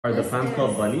Are the fans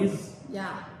called bunnies?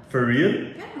 Yeah. For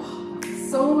real? Yeah.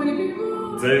 So many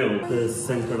people. Damn. The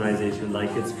synchronization,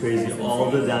 like it's crazy. All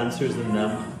the dancers in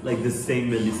them, like the same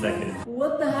millisecond.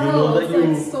 What the hell? You know that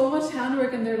it's like so much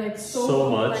handwork and they're like so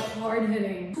much. like hard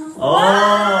hitting. Oh!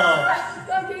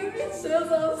 That gave me chills. That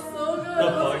was so good.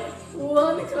 The fuck?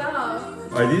 One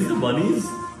clap. Are these the bunnies?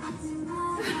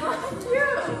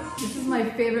 Cute. This is my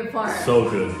favorite part. So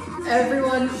good.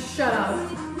 Everyone shut up.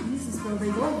 Jesus, bro,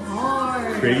 they go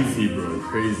hard. Crazy, bro.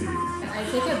 Crazy. I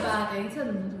take it back. I need to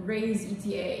raise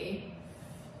ETA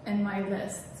in my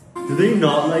list. Do they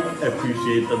not like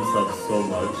appreciate themselves so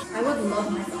much? I would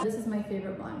love myself. This is my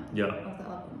favorite one. Yeah. Of the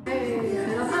album.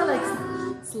 I love that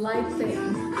like slide thing.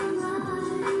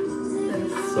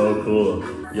 So cool.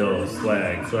 Yo,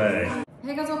 swag, swag.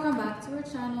 Hey guys, welcome back to our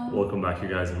channel. Welcome back, you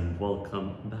guys, and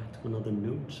welcome back to another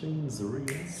NewJeans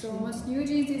reaction. So much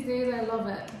NewJeans these days, I love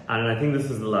it. And I think this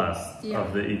is the last Yeah.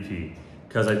 of the EP.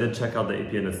 Because I did check out the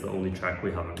EP and it's the only track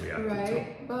we haven't reacted to.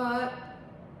 Right, but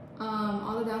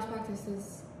all the dance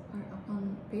practices are up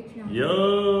on Patreon.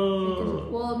 Yo!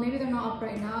 Well, maybe they're not up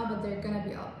right now, but they're gonna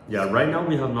be up. Yeah, right now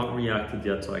we have not reacted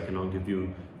yet, so I cannot give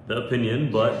you the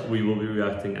opinion, but we will be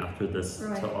reacting after this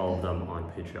to all of them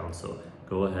on Patreon. So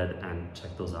go ahead and check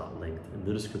those out, linked in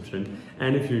the description.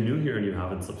 And if you're new here and you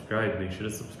haven't subscribed, make sure to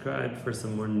subscribe for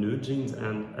some more NewJeans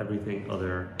and everything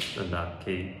other than that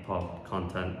K-pop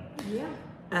content. Yeah.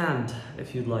 And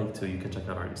if you'd like to, you can check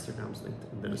out our Instagrams linked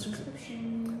in the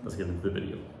description. Let's get into the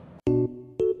video.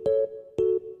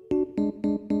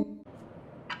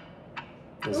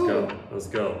 Let's go. Let's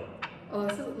go. Oh,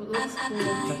 this looks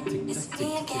cool. It's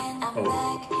me again, I'm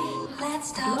back.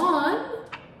 Let's Come talk. on.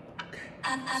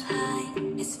 Hi,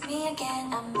 it's me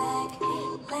again, I'm back.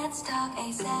 Let's talk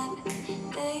ASAP.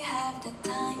 Do you have the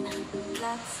time?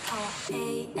 Let's talk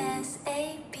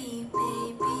ASAP, baby.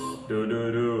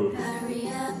 Do. Hurry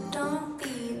up, don't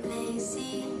be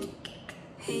lazy.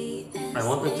 I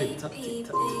want the TikTok.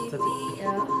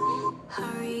 Yeah.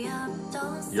 Hurry up,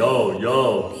 don't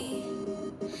Yo.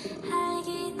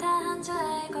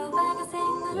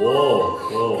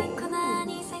 Whoa.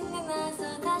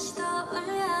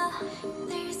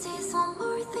 There's this one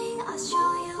more thing I'll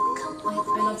show you. Come with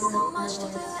me, so much to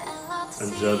do and lots to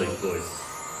see. Angelic voice.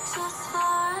 Just for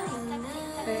a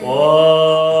minute.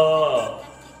 Whoa!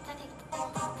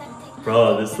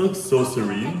 Bro, this looks so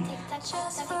serene.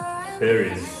 Just for a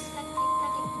Fairies.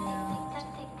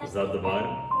 Yeah. Is that the vibe? I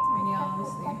mean, yeah,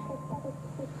 obviously.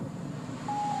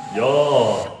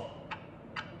 Yo!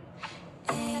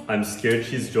 I'm scared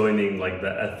she's joining like the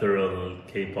ethereal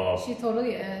K-pop She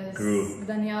totally is. group.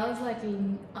 Danielle is like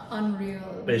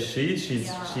unreal. Is she?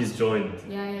 She's joined.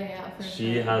 Yeah, for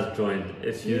She sure. has joined.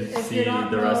 If you If see you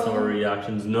don't the rest of know- our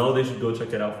reactions, no, they should go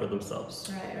check it out for themselves.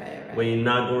 Right. We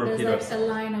not go repeat There's like a ourselves.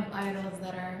 line of idols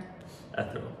that are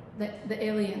Ethereal. the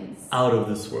aliens. Out of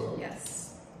this world.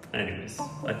 Yes. Anyways,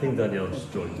 I think Danielle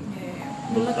just joined.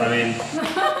 Yeah. But look I at- mean,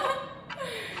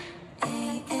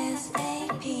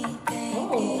 ASAP,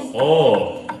 baby.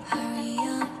 oh, Hurry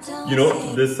up, don't you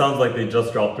know, this sounds like they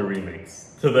just dropped a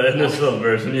remix to the initial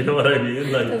version. You know what I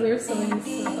mean? Like, because we're so used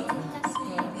to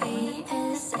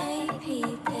ASAP,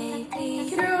 baby.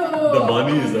 Cute. the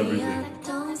money is everything.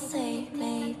 Don't say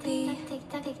baby.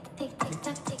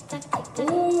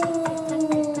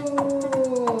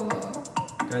 Ooh.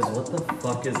 Guys, what the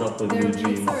fuck is up with Their NewJeans?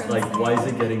 beats are Like, why is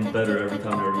it getting better every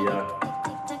time I react?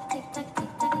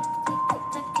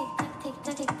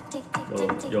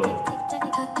 Yo.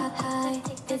 Hi,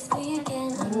 it's me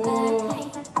again, I'm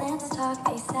back. Let's talk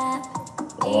ASAP.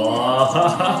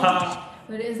 Oh.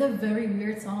 But it is a very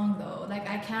weird song though. Like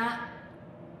I can't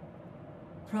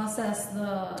process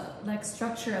the like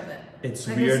structure of it. It's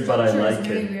Like, the weird, but I structure is like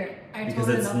really it. weird. I Because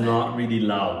totally it's love not really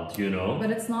loud, you know?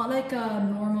 But it's not like a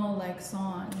normal like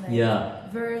song. Like, Yeah.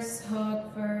 Verse,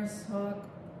 hook.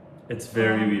 It's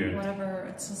very weird. Whatever.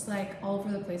 It's just like all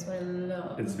over the place. But I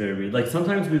love. It's very weird. Like,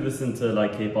 sometimes we listen to,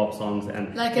 like, K-pop songs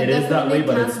and Like it is that way,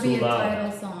 but it's be too a loud.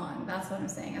 title song. That's what I'm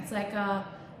saying. It's like a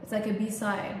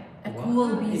B-side, a cool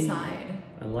Why? B-side.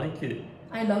 I like it.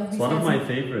 I love B-sides. It's one of my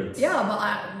favorites. Yeah, but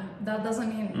that doesn't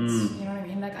mean it's, you know what I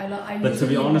mean. Like I love. But to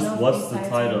be usually honest, love what's the B-sides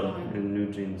title more. in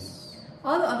NewJeans?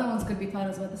 All the other ones could be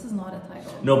titles, but this is not a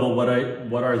title. No, but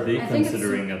what are they I think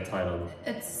considering a title?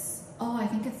 I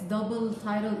think it's double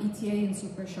title ETA and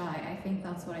Super Shy. I think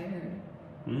that's what I heard.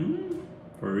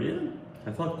 For real?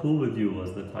 I thought Cool With You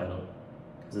was the title.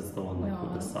 Because it's the one like No,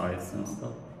 with the I don't think sides and so.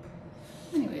 stuff.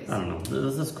 Anyways. I don't know.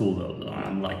 This is cool though.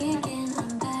 I'm liking it. Again,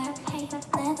 I'm back. Hey,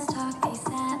 let's talk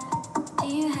ASAP. Do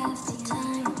you have the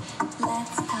time?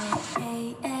 Let's talk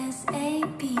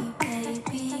ASAP,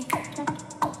 baby.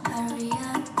 Hurry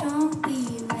up, don't be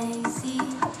late.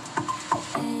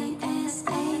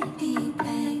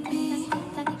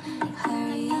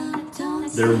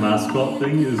 Their mascot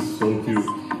thing is so cute.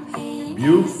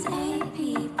 You?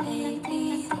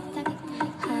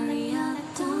 Hurry up,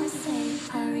 don't save.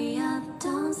 Hurry up,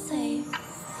 don't save.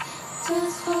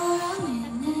 Just for a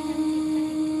minute.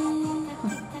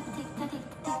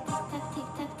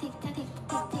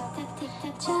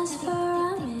 Just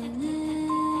for a minute.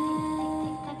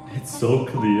 It's so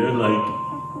clear, like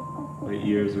my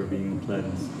ears are being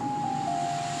cleansed.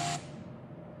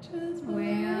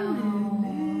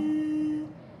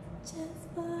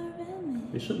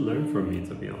 They should learn from me,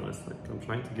 to be honest. Like, I'm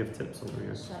trying to give tips over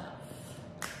here.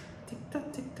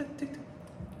 Tick-tock, tick-tock, tick-tock.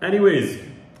 Anyways,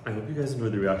 I hope you guys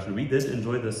enjoyed the reaction. We did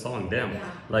enjoy this song, damn. Yeah.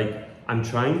 Like, I'm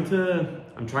trying to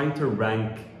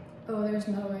rank. Oh, there's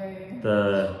no way.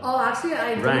 Actually,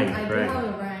 I do have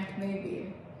a rank,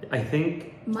 maybe. I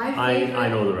think my favorite. I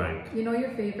know the rank. You know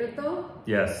your favorite though?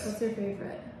 Yes. What's your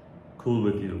favorite? Cool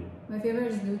With You. My favorite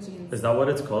is NewJeans. Is that what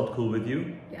it's called? Cool With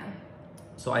You? Yeah.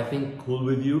 So I think Cool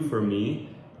With You for me,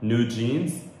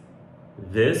 NewJeans,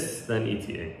 this, then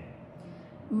ETA.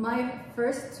 My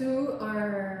first two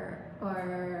are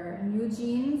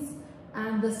NewJeans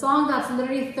and the song that's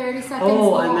literally 30 seconds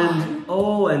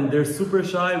long. And they're Super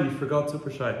Shy. We forgot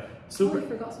Super Shy. We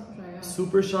forgot Super Shy, yeah.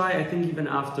 Super Shy, I think even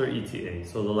after ETA,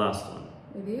 so the last one.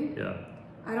 Really? Yeah.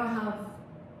 I don't have...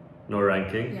 No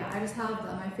ranking? Yeah, I just have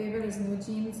them. My favorite is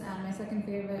NewJeans and my second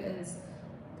favorite is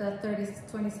the 30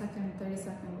 second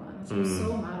one, which I'm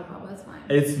so mad about, but that's fine.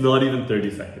 It's not even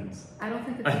 30 seconds. I don't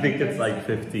think it's I think it's like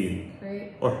seconds. 15.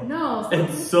 Right? Or no.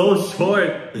 It's so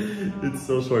short. No. It's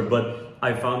so short, but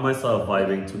I found myself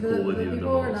vibing to Cool With You the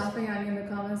people were most. laughing at me in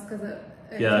the comments because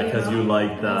yeah, because you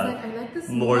like that. I was like, I like this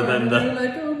more than and that. they're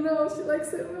like, oh no, she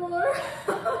likes it more.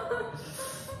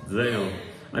 Damn.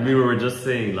 I mean, we were just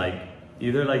saying, like,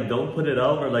 either like don't put it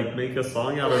out or like make a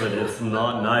song out of it. It's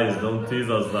not nice. Don't tease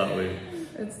us that way.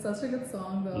 It's such a good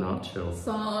song though. Not chill.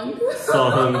 Song.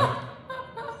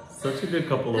 Such a good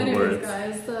couple of Anyways, words.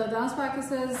 guys, the dance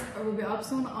practices will be up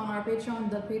soon on our Patreon.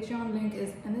 The Patreon link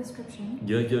is in the description.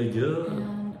 Yeah.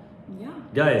 And yeah.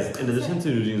 Guys, in addition to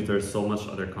NewJeans, there's so much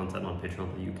other content on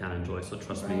Patreon that you can enjoy. So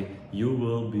trust me, you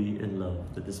will be in love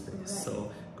with this space.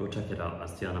 So go check it out,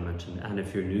 as Tiana mentioned. And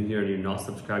if you're new here and you're not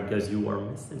subscribed, guys, you are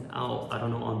missing out. I don't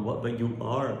know on what, but you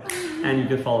are. And you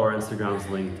can follow our Instagrams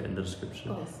linked in the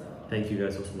description. Also. Thank you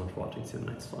guys so much for watching. See you in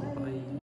the next one. Bye.